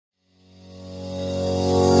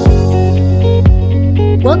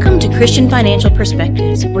Welcome to Christian Financial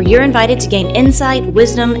Perspectives, where you're invited to gain insight,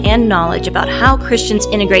 wisdom, and knowledge about how Christians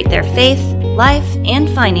integrate their faith, life, and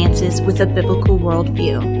finances with a biblical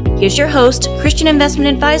worldview. Here's your host, Christian investment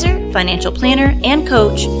advisor, financial planner, and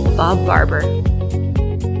coach, Bob Barber.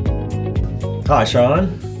 Hi,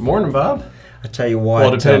 Sean. Morning, Bob. I tell you what.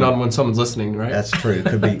 Well, depending on when someone's listening, right? That's true.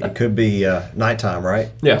 It could be nighttime,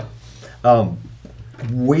 right? Yeah.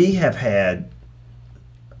 We have had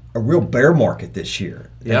a real bear market this year.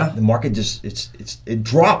 Yeah. The market it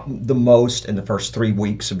dropped the most in the first 3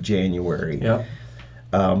 weeks of January. Yeah.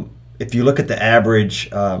 If you look at the average,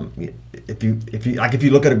 if you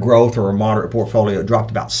look at a growth or a moderate portfolio, it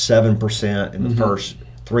dropped about 7% in the first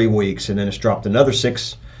 3 weeks, and then it's dropped another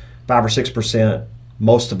 5 or 6%.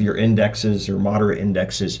 Most of your indexes or moderate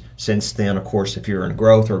indexes since then. Of course, if you're in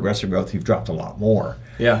growth or aggressive growth, you've dropped a lot more.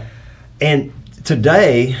 Yeah. And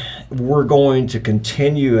today, we're going to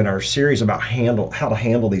continue in our series about how to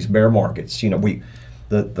handle these bear markets. You know,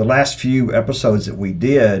 the last few episodes that we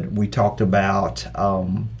did, we talked about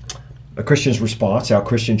a Christian's response, how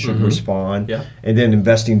Christians should respond, and then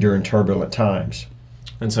investing during turbulent times.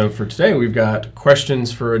 And so for today, we've got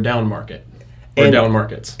questions for a down market or down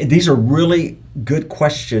markets. These are really good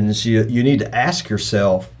questions you need to ask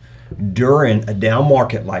yourself during a down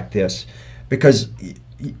market like this, because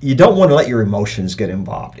you don't want to let your emotions get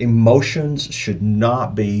involved. Emotions should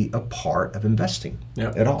not be a part of investing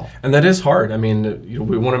at all. And that is hard. I mean,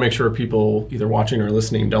 we want to make sure people either watching or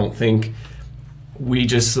listening don't think we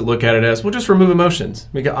just look at it as, we'll just remove emotions.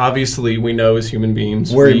 Because obviously, we know as human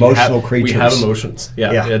beings, we're emotional creatures. We have emotions.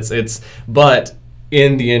 Yeah. But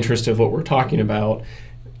in the interest of what we're talking about,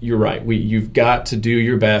 you're right. You've got to do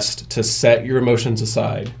your best to set your emotions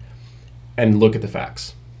aside and look at the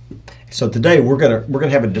facts. So today we're gonna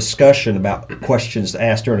have a discussion about questions to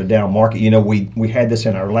ask during a down market. You know, we had this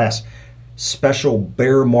in our last special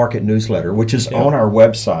bear market newsletter, which is on our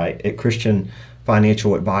website at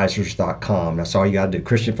ChristianFinancialAdvisors.com. That's all you got to do.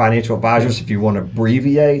 Christian Financial Advisors. If you want to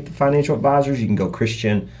abbreviate the financial advisors, you can go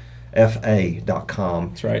ChristianFA.com.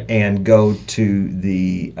 That's right. And go to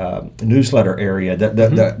the newsletter area,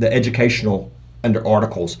 the educational under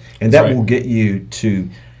articles, and that will get you to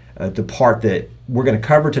the part that we're going to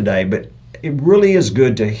cover today. But it really is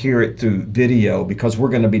good to hear it through video, because we're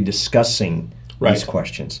going to be discussing these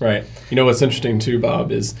questions. Right. You know what's interesting too,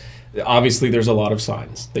 Bob, is obviously there's a lot of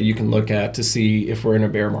signs that you can look at to see if we're in a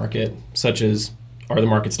bear market, such as, are the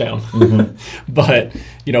markets down? But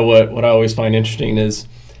you know what I always find interesting is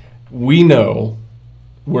we know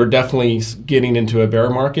we're definitely getting into a bear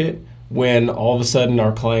market when all of a sudden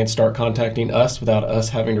our clients start contacting us without us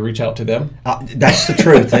having to reach out to them. That's the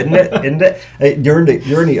truth, isn't it? Isn't it? During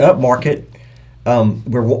the up market,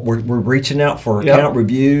 we're reaching out for account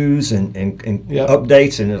reviews and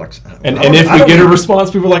updates, and like, and if we get a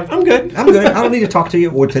response, people are like, I'm good. I don't need to talk to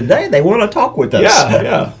you. Well, today they want to talk with us.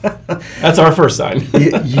 Yeah. That's our first sign.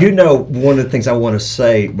 You know, one of the things I want to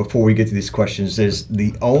say before we get to these questions is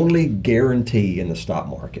the only guarantee in the stock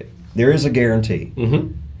market. There is a guarantee.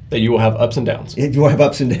 That you will have ups and downs. You will have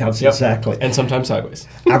ups and downs, exactly. And sometimes sideways.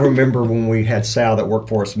 I remember when we had Sal that worked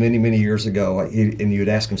for us many, many years ago, and you'd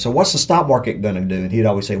ask him, so what's the stock market going to do? And he'd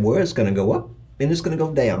always say, well, it's going to go up and it's going to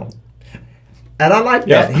go down. And I like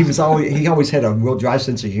that. He always had a real dry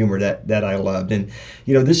sense of humor that I loved. And,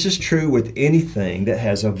 you know, this is true with anything that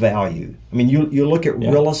has a value. I mean, you look at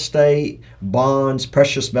real estate, bonds,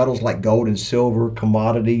 precious metals like gold and silver,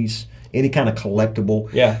 commodities, any kind of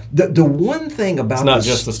collectible. Yeah. The one thing about it's not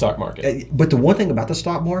just the stock market, but the one thing about the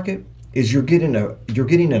stock market is you're getting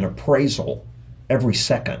an appraisal every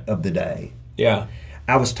second of the day. Yeah.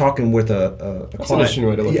 I was talking with a That's client. an interesting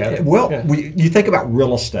way to look at it. Well, you think about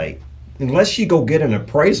real estate. Unless you go get an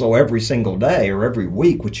appraisal every single day or every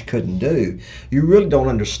week, which you couldn't do, you really don't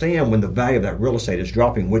understand when the value of that real estate is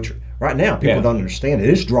dropping, which right now people don't understand. It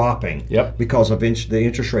is dropping because of the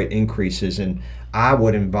interest rate increases. And I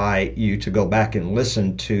would invite you to go back and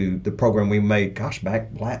listen to the program we made,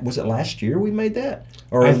 was it last year we made that?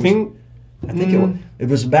 Or I think it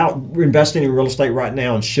was about investing in real estate right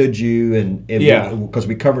now, and should you, and because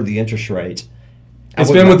we covered the interest rates. It's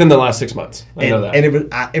been within the last 6 months. I know that. And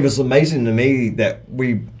it was amazing to me that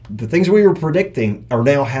the things we were predicting are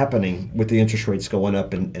now happening with the interest rates going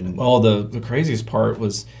up. And well, the craziest part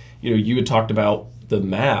was, you had talked about the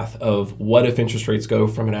math of what if interest rates go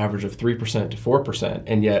from an average of 3% to 4%,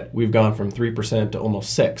 and yet we've gone from 3% to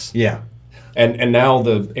almost 6%. Yeah. And now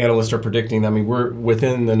the analysts are predicting, I mean, we're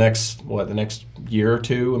within the next year or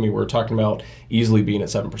two, I mean, we're talking about easily being at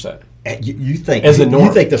 7%. You think as a norm.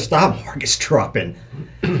 You think the stock market's dropping.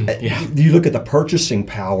 Yeah. You look at the purchasing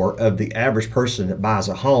power of the average person that buys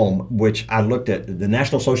a home, which I looked at. The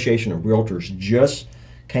National Association of Realtors just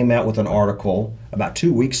came out with an article about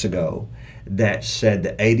 2 weeks ago that said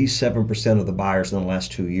that 87% of the buyers in the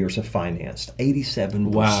last 2 years have financed.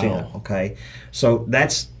 87%. Wow. Okay, so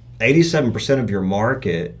that's 87% of your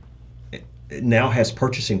market now has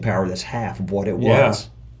purchasing power that's half of what it was. Yeah.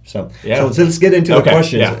 So Yeah. let's get into the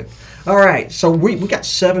questions. Yeah. All right, so we got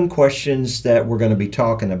 7 questions that we're going to be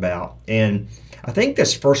talking about, and I think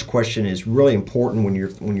this first question is really important when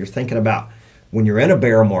you're thinking about when you're in a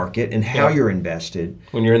bear market and how you're invested.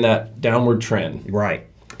 When you're in that downward trend. Right,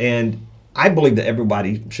 and I believe that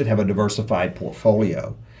everybody should have a diversified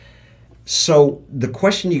portfolio. So the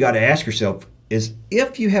question you got to ask yourself is,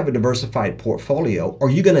 if you have a diversified portfolio, are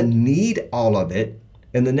you going to need all of it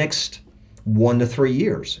in the next 1 to 3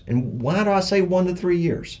 years? And why do I say 1 to 3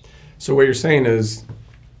 years? So what you're saying is,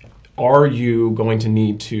 are you going to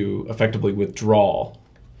need to effectively withdraw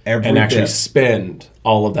and actually spend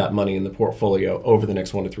all of that money in the portfolio over the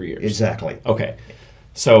next 1 to 3 years? Exactly. Okay.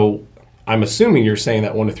 So I'm assuming you're saying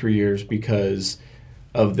that 1 to 3 years because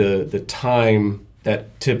of the time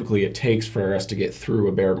that typically it takes for us to get through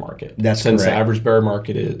a bear market. That's Since correct. the average bear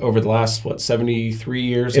market is over the last 73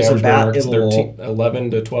 years, It's the average bear about market's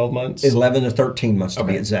 11 to 12 months. 11 to 13 months to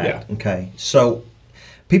be Okay, exact. yeah. Okay. So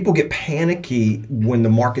people get panicky when the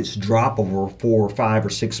markets drop over a 4 or 5 or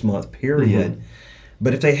 6 month period. Mm-hmm.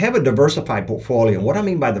 But if they have a diversified portfolio, and what I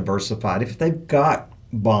mean by diversified, if they've got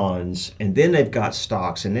bonds and then they've got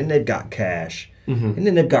stocks and then they've got cash and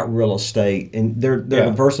then they've got real estate and they're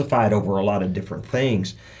diversified over a lot of different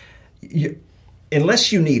things,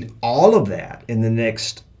 unless you need all of that in the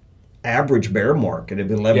next average bear market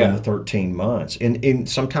of 11 to 13 months, and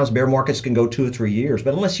sometimes bear markets can go 2 or 3 years,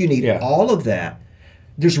 but unless you need all of that,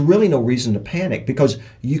 there's really no reason to panic, because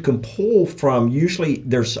you can pull from, usually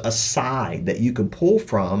there's a side that you can pull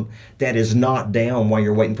from that is not down while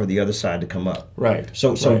you're waiting for the other side to come up. Right.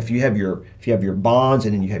 So if you have your bonds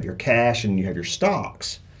and then you have your cash and you have your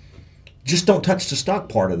stocks, just don't touch the stock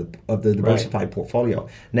part of the diversified portfolio.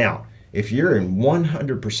 Now, if you're in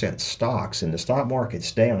 100% stocks and the stock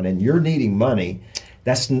market's down and you're needing money,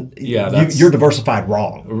 you're diversified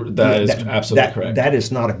wrong. That is absolutely correct. That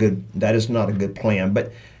is not a good plan.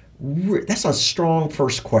 But that's a strong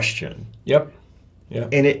first question. Yep. Yeah.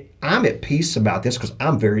 And I'm at peace about this because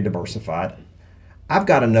I'm very diversified. I've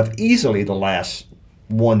got enough easily to last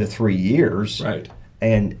 1 to 3 years. Right.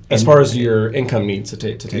 And as far as your income needs to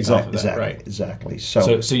take off of that, right? Exactly.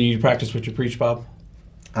 So you practice what you preach, Bob?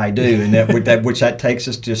 I do, and that takes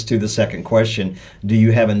us just to the second question: do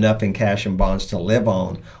you have enough in cash and bonds to live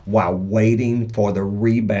on while waiting for the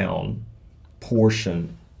rebound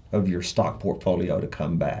portion of your stock portfolio to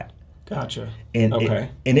come back? Gotcha. And okay.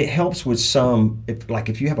 It helps with some,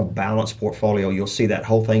 if you have a balanced portfolio, you'll see that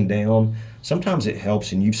whole thing down. Sometimes it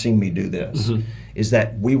helps, and you've seen me do this, is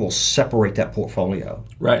that we will separate that portfolio.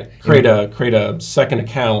 Right. Create a second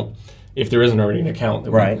account. If there isn't already an account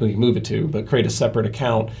that we move it to, but create a separate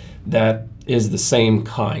account that is the same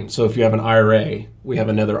kind. So if you have an IRA, we have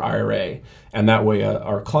another IRA, and that way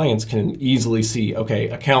our clients can easily see, okay,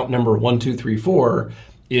 account number 1, 2, 3, 4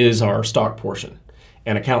 is our stock portion,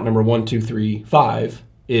 and account number 1, 2, 3, 5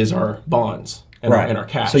 is our bonds and our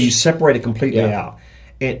cash. So you separate it completely out.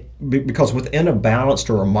 Because within a balanced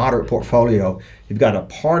or a moderate portfolio, you've got a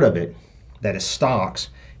part of it that is stocks,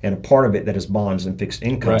 and a part of it that is bonds and fixed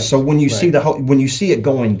income. Right. So when you see it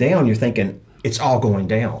going down, you're thinking it's all going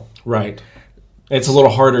down. Right. It's a little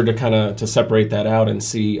harder to separate that out and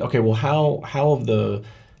see, okay, well, how have the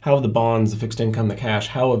bonds, the fixed income, the cash,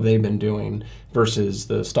 how have they been doing versus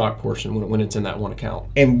the stock portion when it's in that one account?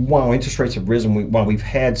 And while interest rates have risen, while we've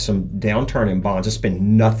had some downturn in bonds, it's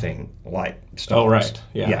been nothing like stocks. Oh, right.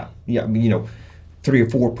 Yeah. 3 or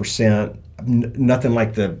 4%, nothing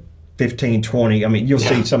like the 15, 20. I mean, you'll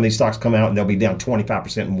see some of these stocks come out and they'll be down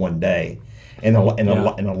 25% in one day, and a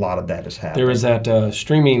lot of that has happened. There was that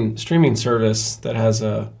streaming service that has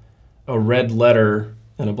a red letter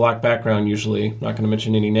and a black background. Usually, I'm not going to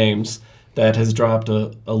mention any names. That has dropped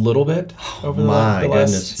a little bit over the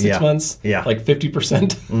last 6 months. Yeah, like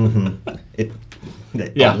 50%.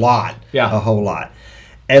 A lot. Yeah, a whole lot.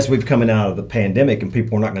 As we've coming out of the pandemic and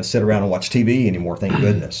people are not going to sit around and watch TV anymore, thank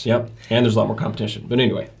goodness. Yep, and there's a lot more competition. But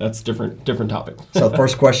anyway, that's different topic. So the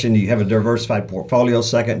first question, do you have a diversified portfolio?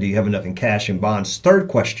 Second, do you have enough in cash and bonds? Third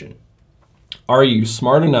question, are you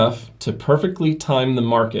smart enough to perfectly time the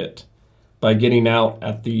market by getting out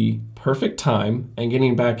at the perfect time and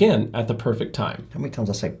getting back in at the perfect time? How many times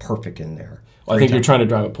I say perfect in there? Well, I think you're trying to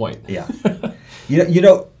drive a point. Yeah.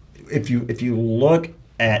 if you look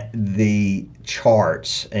at the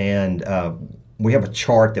charts, and we have a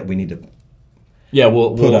chart that we need to. Yeah,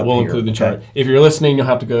 we'll here, include the chart. okay? If you're listening, you'll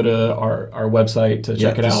have to go to our website to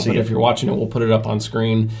check it to out. see But it. if you're watching it, we'll put it up on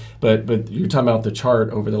screen. But you're talking about the chart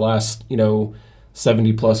over the last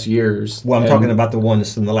 70 plus years. Well, I'm And- talking about the one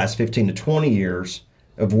that's in the last 15 to 20 years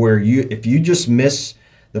of where if you just miss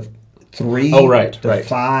the 3 to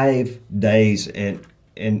 5 days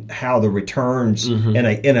and how the returns in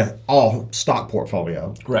a all stock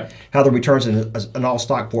portfolio, Right. how the returns in an all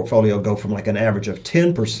stock portfolio go from like an average of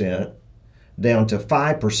 10% down to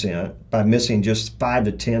 5% by missing just 5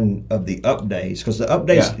 to 10 of the up days, because the up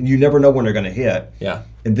days you never know when they're going to hit. Yeah.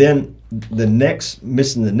 And then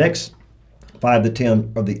missing the next 5 to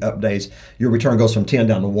 10 of the up days, your return goes from 10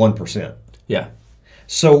 down to 1%. Yeah.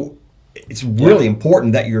 So it's really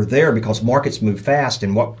important that you're there, because markets move fast,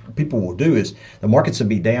 and what people will do is the markets will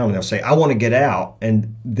be down and they'll say, I want to get out,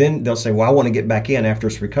 and then they'll say, well, I want to get back in after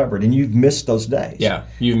it's recovered, and you've missed those days. Yeah.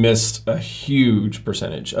 You've missed a huge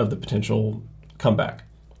percentage of the potential comeback.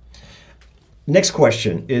 Next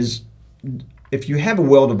question is, if you have a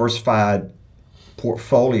well-diversified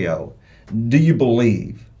portfolio, do you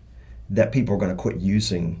believe that people are going to quit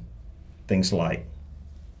using things like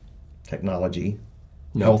technology,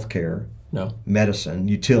 healthcare, medicine,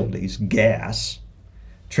 utilities, gas,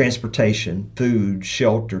 transportation, food,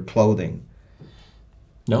 shelter, clothing?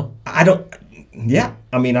 No. I don't. Yeah,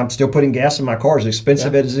 I mean, I'm still putting gas in my car, as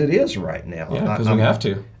expensive as it is right now. Yeah, because we have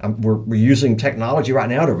to. We're using technology right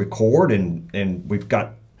now to record, and we've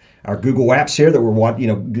got our Google Apps here that we're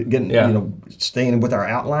getting, staying with our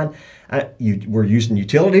outline. We're using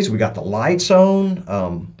utilities. We got the lights on.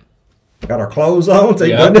 Got our clothes on.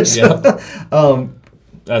 Thank goodness. Yeah.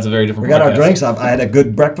 That's a very different. We got our podcast. drinks. I had a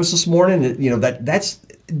good breakfast this morning. That's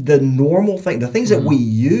the normal thing. The things that we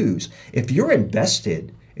use. If you're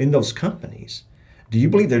invested in those companies, do you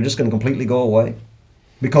believe they're just going to completely go away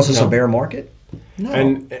because it's a bear market? No.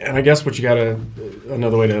 And I guess what you got to,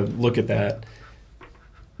 another way to look at that,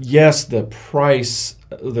 yes, the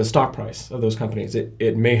stock price of those companies,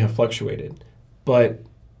 it may have fluctuated, but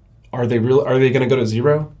are they going to go to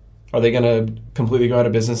zero? Are they going to completely go out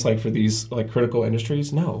of business, like for these like critical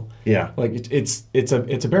industries? No. Yeah. Like it's a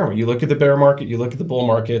bear market. You look at the bear market, you look at the bull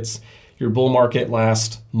markets. Your bull market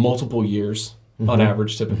lasts multiple years on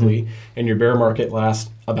average, typically, and your bear market lasts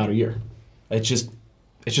about a year. It's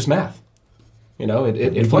just math. It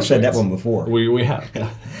We've fluctuates. said that one before. We have.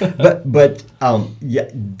 Yeah. but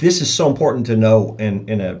this is so important to know in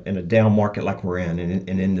a down market like we're in, and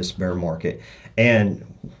in this bear market. And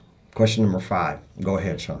question number 5. Go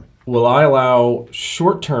ahead, Sean. Will I allow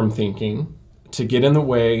short-term thinking to get in the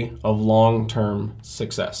way of long-term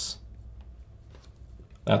success?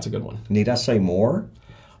 That's a good one. Need I say more?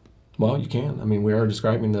 Well, you can. I mean, we are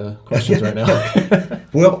describing the questions right now.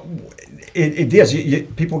 Well, it is.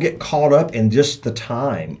 People get caught up in just the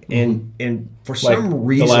time, and for some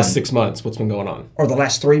reason, the last 6 months, what's been going on, or the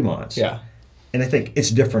last 3 months, yeah, and they think it's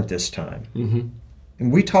different this time.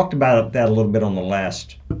 And we talked about that a little bit on the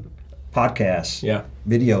last podcast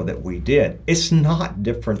video that we did. It's not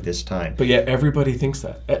different this time. But yet everybody thinks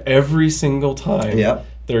that. Every single time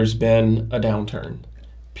there's been a downturn,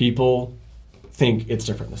 people think it's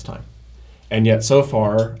different this time. And yet so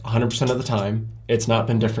far, 100% of the time, it's not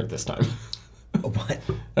been different this time. What?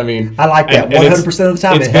 I mean, I like that. 100% of the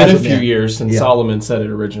time, it's it been a hasn't few been. years since Solomon said it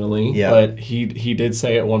originally, Yeah. but he did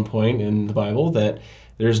say at one point in the Bible that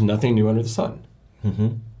there's nothing new under the sun.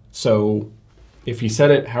 So if he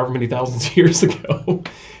said it however many thousands of years ago,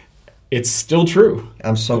 it's still true.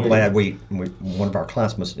 I'm so glad one of our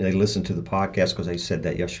clients they listened to the podcast because they said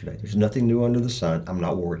that yesterday. There's nothing new under the sun. I'm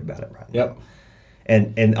not worried about it right now. Yep.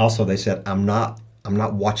 And also they said I'm not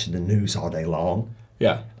watching the news all day long.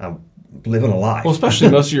 Yeah. I'm living a life. Well, especially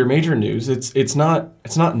most of your major news, it's not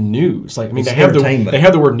news. Like, I mean, It's they have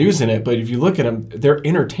entertainment. the word news in it, but if you look at them, they're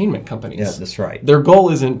entertainment companies. Yeah, that's right. Their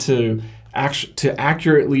goal isn't to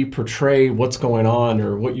accurately portray what's going on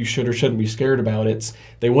or what you should or shouldn't be scared about.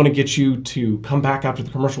 They want to get you to come back after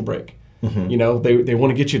the commercial break. They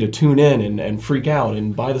want to get you to tune in and freak out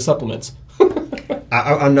and buy the supplements.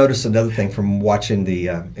 I noticed another thing from watching the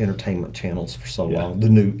entertainment channels for so long, the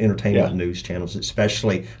new entertainment news channels,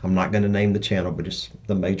 especially, I'm not going to name the channel, but it's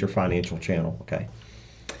the major financial channel, okay?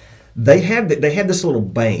 They have this little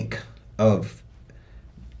bank of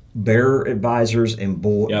bear advisors and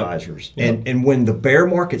bull advisors. And when the bear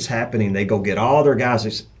market's happening, they go get all their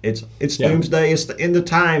guys. It's doomsday. It's the end of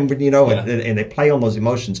time, and they play on those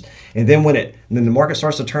emotions. And then when the market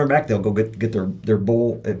starts to turn back, they'll go get their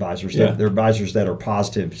bull advisors, their advisors that are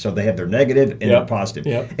positive. So they have their negative and their positive.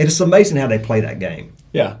 And it's amazing how they play that game.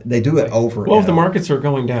 Yeah. They do it over. Well, if the markets are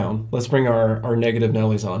going down, let's bring our negative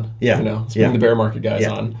Nellies on. Let's bring the bear market guys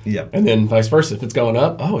on. And then vice versa. If it's going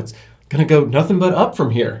up, it's going to go nothing but up from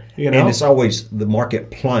here. And it's always the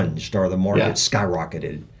market plunged or the market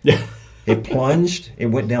skyrocketed. Yeah. It plunged. It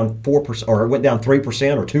went down 4%, or it went down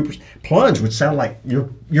 3% or 2%. Plunge would sound like you're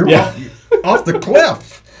off the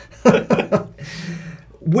cliff.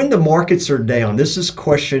 When the markets are down, this is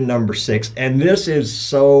question number 6, and this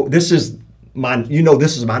is my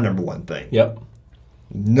number one thing. Yep.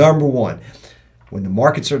 Number one, when the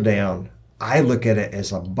markets are down, I look at it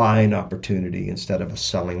as a buying opportunity instead of a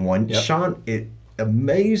selling one. Yep. Sean, it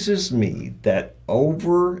amazes me that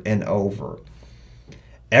over and over,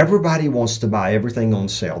 everybody wants to buy everything on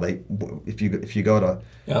sale. If you go to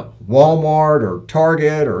Walmart or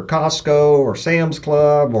Target or Costco or Sam's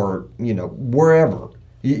Club or wherever,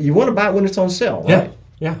 you want to buy it when it's on sale, right?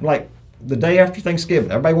 Yeah. Like the day after Thanksgiving,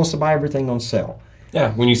 everybody wants to buy everything on sale.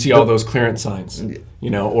 Yeah, when you see all those clearance signs, or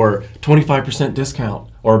 25% discount,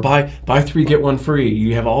 or buy 3 get 1 free.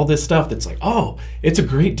 You have all this stuff that's like, it's a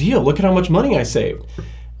great deal. Look at how much money I saved.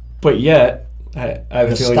 But yet, I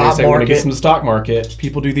have a feeling they say when it gets in the stock market,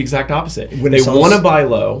 people do the exact opposite. They want to buy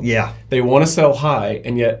low. Yeah. They want to sell high,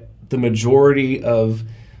 and yet the majority of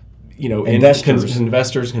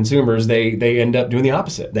investors, consumers, they end up doing the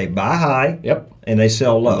opposite. They buy high. Yep. And they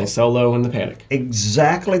sell low. And they sell low in the panic.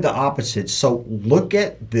 Exactly the opposite. So look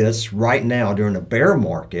at this right now during a bear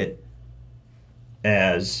market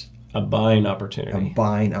as a buying opportunity.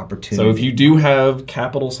 So if you do have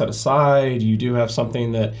capital set aside, you do have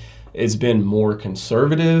something that has been more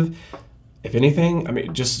conservative, if anything,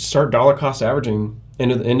 just start dollar cost averaging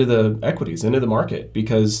into the equities, into the market,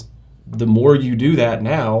 because the more you do that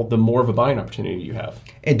now, the more of a buying opportunity you have.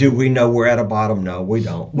 And do we know we're at a bottom? No, we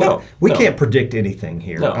don't. We can't predict anything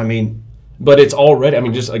here. No. But it's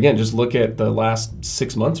already, just look at the last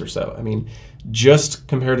 6 months or so. Just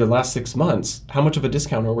compared to the last 6 months, how much of a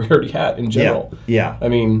discount are we already at in general? Yeah.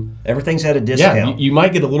 Everything's at a Yeah, discount. you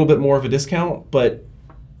might get a little bit more of a discount, but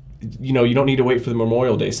you don't need to wait for the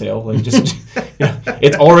Memorial Day sale.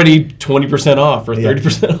 It's already 20% off or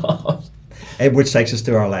 30% off. Which takes us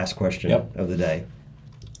to our last question of the day.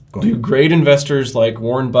 Do great investors like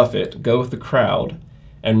Warren Buffett go with the crowd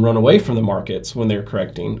and run away from the markets when they're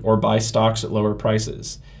correcting, or buy stocks at lower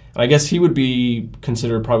prices? I guess he would be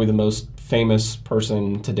considered probably the most famous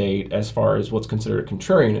person to date as far as what's considered a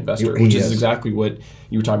contrarian investor, which is exactly what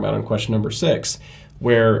you were talking about on question number 6,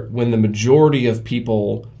 where when the majority of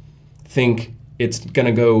people think it's going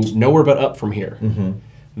to go nowhere but up from here,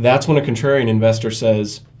 that's when a contrarian investor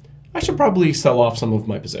says, I should probably sell off some of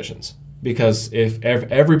my positions, because if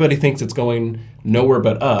everybody thinks it's going nowhere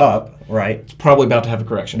but up, right, it's probably about to have a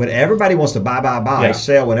correction. But everybody wants to buy,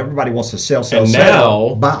 sell. When everybody wants to sell, and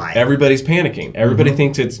now buy. Everybody's panicking. Everybody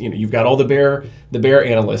thinks it's you've got all the bear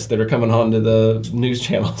analysts that are coming onto the news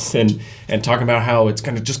channels and talking about how it's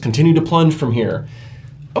going to just continue to plunge from here.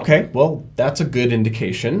 Okay, well that's a good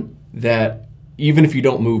indication that even if you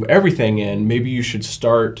don't move everything in, maybe you should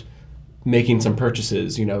start making some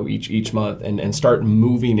purchases, each month and start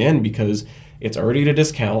moving in, because it's already at a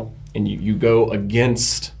discount and you go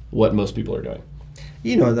against what most people are doing.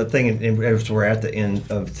 The thing, as we're at the end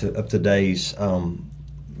of today's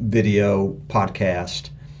video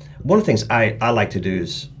podcast, one of the things I like to do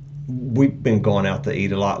is, we've been going out to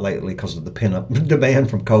eat a lot lately because of the pent-up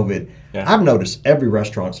demand from COVID. Yeah. I've noticed every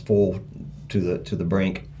restaurant's full to the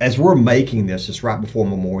brink. As we're making this, it's right before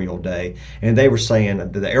Memorial Day, and they were saying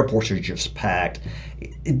that the airports are just packed.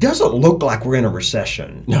 It doesn't look like we're in a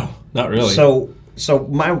recession. No, not really. So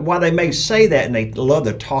while they may say that, and they love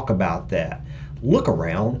to talk about that, look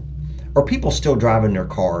around. Are people still driving their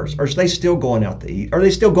cars? Are they still going out to eat? Are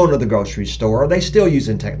they still going to the grocery store? Are they still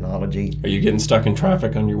using technology? Are you getting stuck in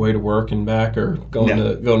traffic on your way to work and back, or going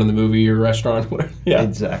to the movie or restaurant? Yeah,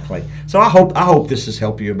 exactly. So I hope this has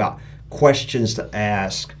helped you about questions to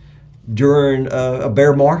ask during a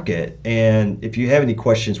bear market, and if you have any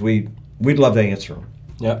questions, we'd love to answer them.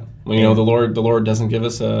 Yeah, well, the Lord doesn't give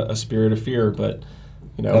us a spirit of fear, but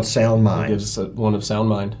of sound mind. He gives us one of sound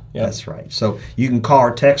mind. Yep. That's right. So you can call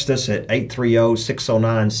or text us at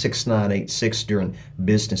 830-609-6986 during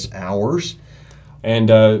business hours. And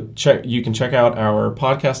you can check out our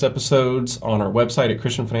podcast episodes on our website at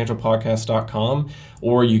christianfinancialpodcast.com,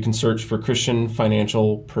 or you can search for Christian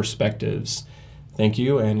Financial Perspectives. Thank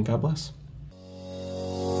you, and God bless.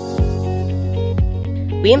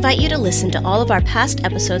 We invite you to listen to all of our past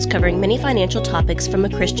episodes covering many financial topics from a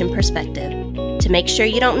Christian perspective. To make sure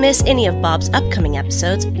you don't miss any of Bob's upcoming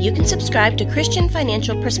episodes, you can subscribe to Christian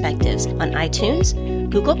Financial Perspectives on iTunes,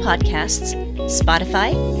 Google Podcasts,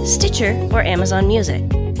 Spotify, Stitcher, or Amazon Music.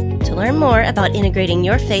 To learn more about integrating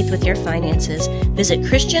your faith with your finances, visit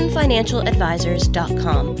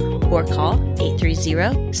ChristianFinancialAdvisors.com or call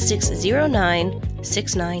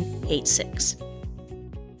 830-609-6986.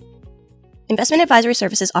 Investment advisory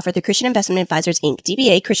services offered through Christian Investment Advisors, Inc.,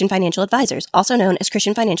 DBA Christian Financial Advisors, also known as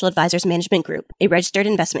Christian Financial Advisors Management Group, a registered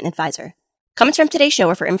investment advisor. Comments from today's show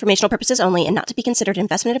are for informational purposes only and not to be considered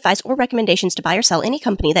investment advice or recommendations to buy or sell any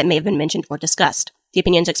company that may have been mentioned or discussed. The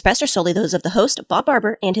opinions expressed are solely those of the host, Bob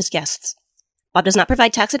Barber, and his guests. Bob does not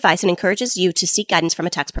provide tax advice and encourages you to seek guidance from a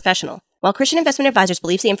tax professional. While Christian Investment Advisors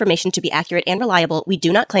believes the information to be accurate and reliable, we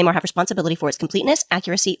do not claim or have responsibility for its completeness,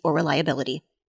 accuracy, or reliability.